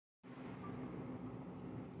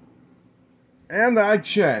And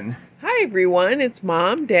action. Hi everyone, it's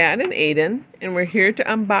Mom, Dad, and Aiden, and we're here to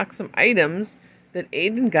unbox some items that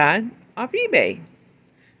Aiden got off eBay.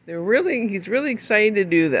 He's really excited to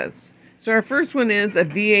do this. So our first one is a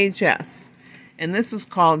VHS, and this is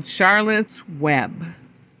called Charlotte's Web.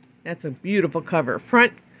 That's a beautiful cover.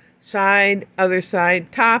 Front, side, other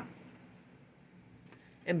side, top,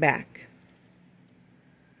 and back.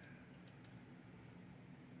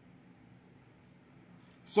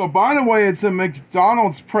 So, by the way, it's a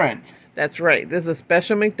McDonald's print. That's right. This is a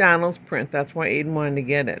special McDonald's print. That's why Aiden wanted to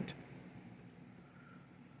get it.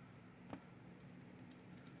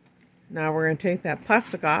 Now we're going to take that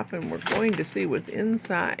plastic off and we're going to see what's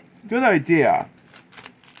inside. Good idea.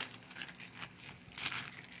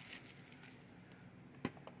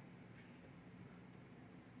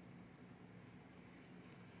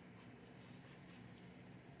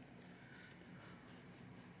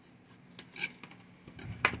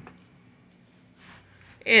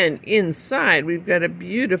 And inside, we've got a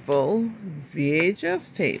beautiful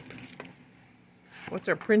VHS tape. What's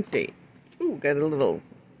our print date? Ooh, got a little...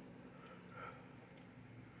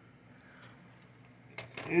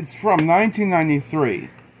 It's from 1993.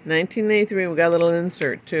 1993, we got a little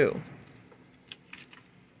insert, too.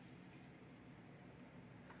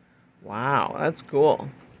 Wow, that's cool.